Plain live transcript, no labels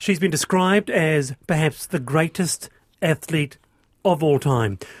She's been described as perhaps the greatest athlete of all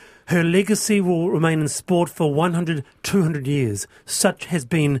time. Her legacy will remain in sport for 100, 200 years. Such has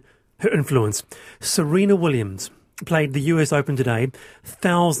been her influence. Serena Williams played the US Open today.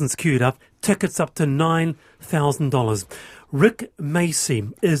 Thousands queued up, tickets up to $9,000. Rick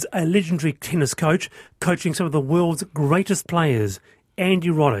Macci is a legendary tennis coach, coaching some of the world's greatest players. Andy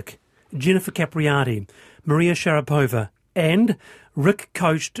Roddick, Jennifer Capriati, Maria Sharapova, and Rick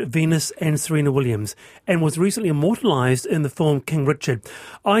coached Venus and Serena Williams and was recently immortalised in the film King Richard.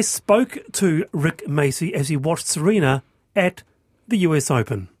 I spoke to Rick Macci as he watched Serena at the US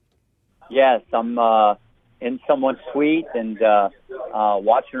Open. Yes, I'm in someone's suite and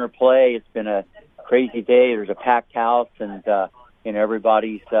watching her play. It's been a crazy day. There's a packed house and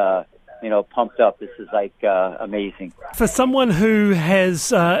everybody's pumped up. This is amazing. For someone who has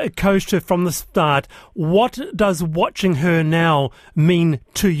coached her from the start, what does watching her now mean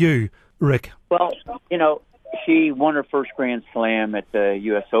to you, Rick? Well, she won her first Grand Slam at the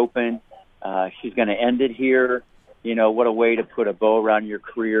U.S. Open. She's going to end it here. What a way to put a bow around your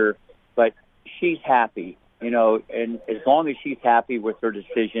career. But she's happy, and as long as she's happy with her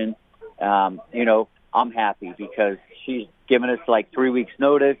decision, I'm happy because she's given us 3 weeks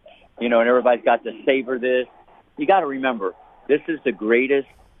notice. And everybody's got to savor this. You got to remember, this is the greatest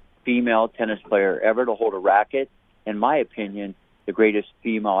female tennis player ever to hold a racket. In my opinion, the greatest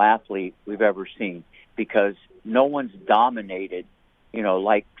female athlete we've ever seen because no one's dominated,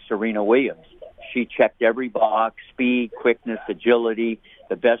 like Serena Williams. She checked every box: speed, quickness, agility,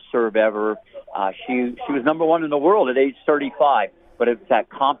 the best serve ever. She was number one in the world at age 35. But it's that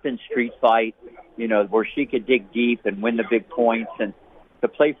Compton street fight, where she could dig deep and win the big points. And to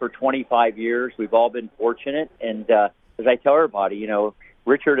play for 25 years, we've all been fortunate. And as I tell everybody,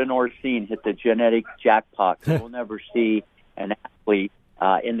 Richard and Oracene hit the genetic jackpot. We'll never see an athlete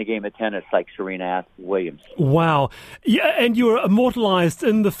in the game of tennis like Serena Williams. Wow. Yeah, and you were immortalised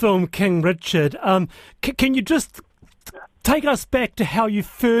in the film King Richard. Can you just take us back to how you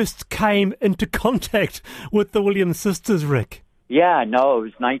first came into contact with the Williams sisters, Rick? Yeah, no, it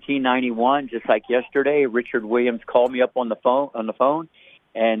was 1991, just like yesterday. Richard Williams called me up on the phone,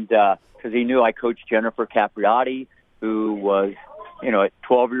 and because he knew I coached Jennifer Capriati, who was, at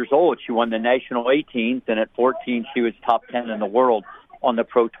 12 years old, she won the national 18th, and at 14, she was top 10 in the world on the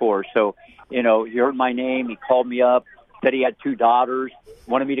Pro Tour. So, he heard my name, he called me up, said he had 2 daughters,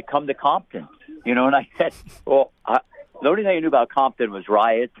 wanted me to come to Compton, and I said, well, the only thing I knew about Compton was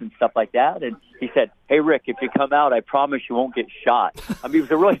riots and stuff like that. And he said, hey, Rick, if you come out, I promise you won't get shot. I mean, he was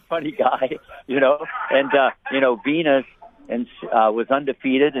a really funny guy, And, Venus was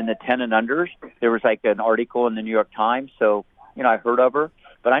undefeated in the 10 and unders. There was an article in the New York Times. So, I heard of her.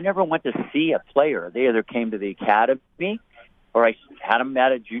 But I never went to see a player. They either came to the academy or I had them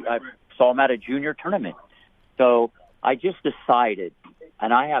I saw them at a junior tournament. So I just decided,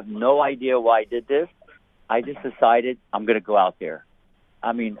 and I have no idea why I did this, I just decided I'm going to go out there.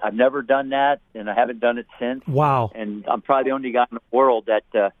 I mean, I've never done that, and I haven't done it since. Wow. And I'm probably the only guy in the world that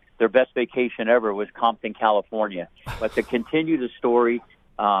their best vacation ever was Compton, California. But to continue the story,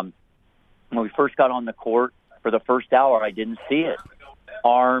 when we first got on the court, for the first hour, I didn't see it.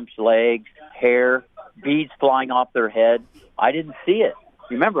 Arms, legs, hair, beads flying off their head. I didn't see it.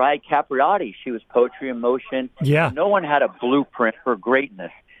 Remember, I had Capriati. She was poetry in motion. Yeah. No one had a blueprint for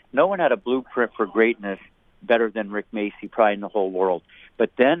greatness. No one had a blueprint for greatness better than Rick Macci, probably in the whole world. But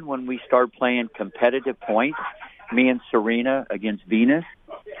then when we started playing competitive points, me and Serena against Venus,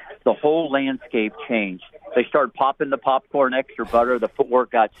 the whole landscape changed. They started popping the popcorn extra butter. The footwork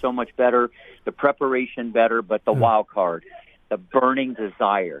got so much better, the preparation better, but the wild card, the burning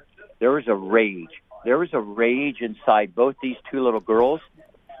desire. There was a rage. There was a rage inside both these 2 little girls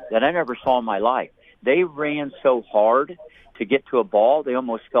that I never saw in my life. They ran so hard to get to a ball, they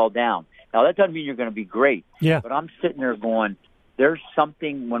almost fell down. Now, that doesn't mean you're going to be great. Yeah. But I'm sitting there going, there's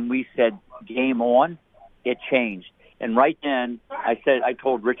something when we said game on, it changed. And right then, I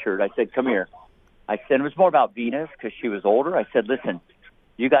told Richard, I said, come here. I said, it was more about Venus because she was older. I said, listen,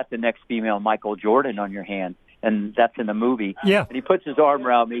 you got the next female Michael Jordan on your hand. And that's in the movie. Yeah. And he puts his arm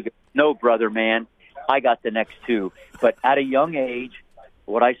around me. He goes, no, brother, man, I got the next 2. But at a young age,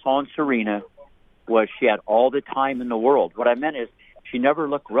 what I saw in Serena was she had all the time in the world. What I meant is she never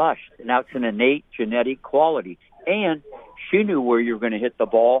looked rushed. Now it's an innate genetic quality. And she knew where you were going to hit the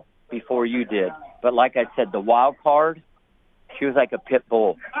ball before you did. But like I said, the wild card, she was like a pit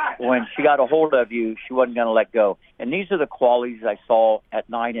bull. When she got a hold of you, she wasn't going to let go. And these are the qualities I saw at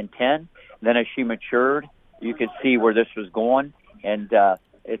 9 and 10. Then as she matured, you could see where this was going. And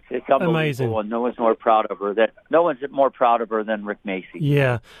It's unbelievable, amazing. And no one's more proud of her. No one's more proud of her than Rick Macci.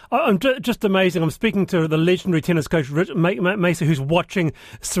 Yeah, I'm just amazing. I'm speaking to the legendary tennis coach Rick Macci, who's watching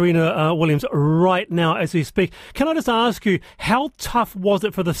Serena Williams right now as we speak. Can I just ask you, how tough was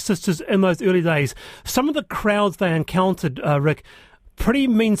it for the sisters in those early days? Some of the crowds they encountered, Rick, pretty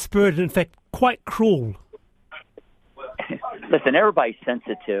mean-spirited, in fact, quite cruel. Listen, everybody's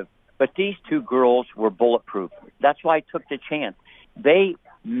sensitive, but these two girls were bulletproof. That's why I took the chance. They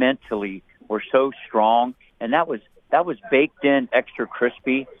mentally were so strong, and that was baked in, extra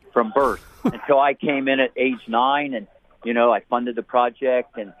crispy from birth until I came in at age 9, and I funded the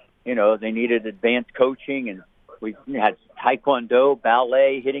project, and they needed advanced coaching, and we had taekwondo,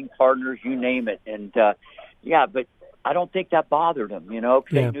 ballet, hitting partners, you name it, and but I don't think that bothered them, because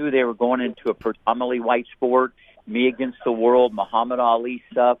they knew they were going into a predominantly white sport, me against the world, Muhammad Ali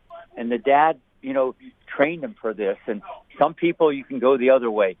stuff, and the dad, trained them for this. And some people you can go the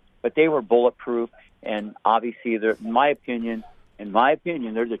other way, but they were bulletproof. And obviously, in my opinion, they're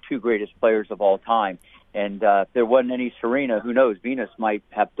the two greatest players of all time. And if there wasn't any Serena, who knows? Venus might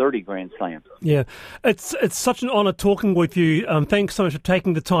have 30 Grand Slams. Yeah, it's such an honour talking with you. Thanks so much for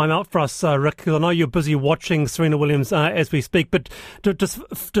taking the time out for us, Rick. I know you're busy watching Serena Williams as we speak, but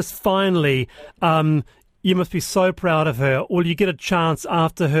just finally, you must be so proud of her. Will you get a chance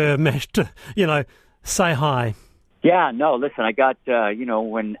after her match to, say hi? Yeah, no, listen, I got,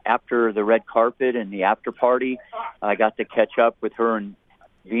 when after the red carpet and the after party, I got to catch up with her and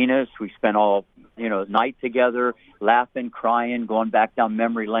Venus. We spent all, night together, laughing, crying, going back down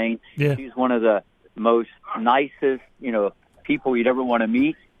memory lane. Yeah. She's one of the most nicest, people you'd ever want to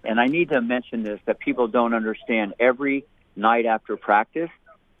meet. And I need to mention this, that people don't understand. Every night after practice,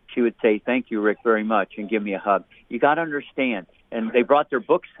 she would say, "Thank you, Rick, very much," and give me a hug. You got to understand. And they brought their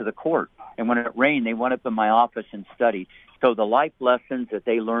books to the court. And when it rained, they went up in my office and studied. So the life lessons that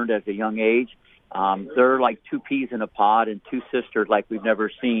they learned at a young age, they're like two peas in a pod and two sisters like we've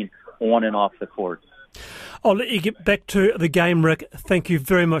never seen on and off the court. I'll let you get back to the game, Rick. Thank you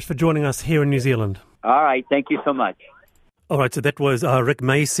very much for joining us here in New Zealand. All right. Thank you so much. All right, so that was Rick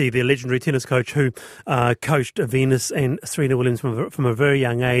Macci, the legendary tennis coach who coached Venus and Serena Williams from a very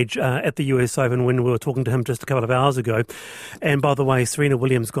young age at the US Open when we were talking to him just a couple of hours ago. And by the way, Serena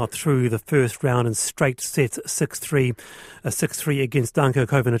Williams got through the first round in straight sets, 6-3, 6-3 against Danko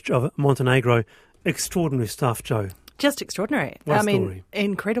Kovanic of Montenegro. Extraordinary stuff, Joe. Just extraordinary. What a story.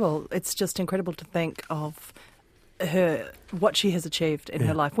 Incredible. It's just incredible to think of her, what she has achieved in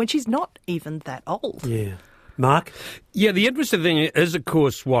her life when she's not even that old. Yeah. Mark? Yeah, the interesting thing is, of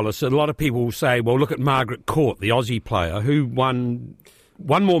course, Wallace, a lot of people will say, well, look at Margaret Court, the Aussie player, who won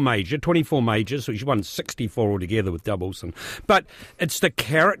one more major, 24 majors, so she won 64 altogether with doubles. But it's the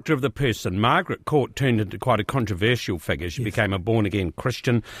character of the person. Margaret Court turned into quite a controversial figure. She became a born-again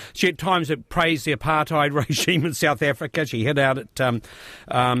Christian. She at times praised the apartheid regime in South Africa. She hit out at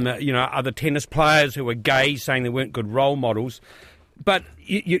other tennis players who were gay, saying they weren't good role models. But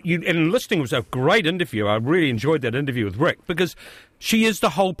and listening was a great interview. I really enjoyed that interview with Rick because she is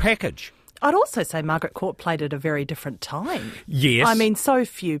the whole package. I'd also say Margaret Court played at a very different time. Yes. I mean, so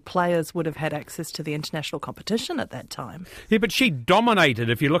few players would have had access to the international competition at that time. Yeah, but she dominated,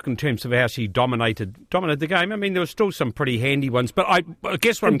 if you look in terms of how she dominated the game. I mean, there were still some pretty handy ones. But I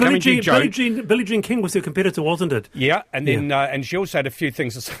guess what I'm coming to, Joe... Billie Jean King was her competitor, wasn't it? Yeah, and then and she also had a few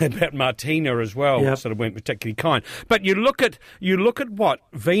things to say about Martina as well, sort of weren't particularly kind. But you look at what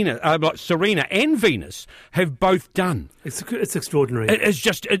what Serena and Venus have both done. It's extraordinary. It's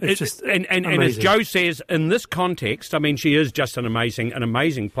just And as Joe says, in this context, I mean, she is just an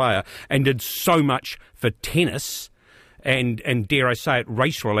amazing player and did so much for tennis and dare I say it,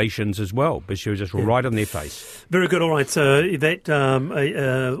 race relations as well, but she was just right on their face. Very good. All right. So that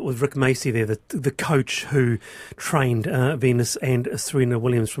was Rick Macci there, the coach who trained Venus and Serena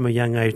Williams from a young age.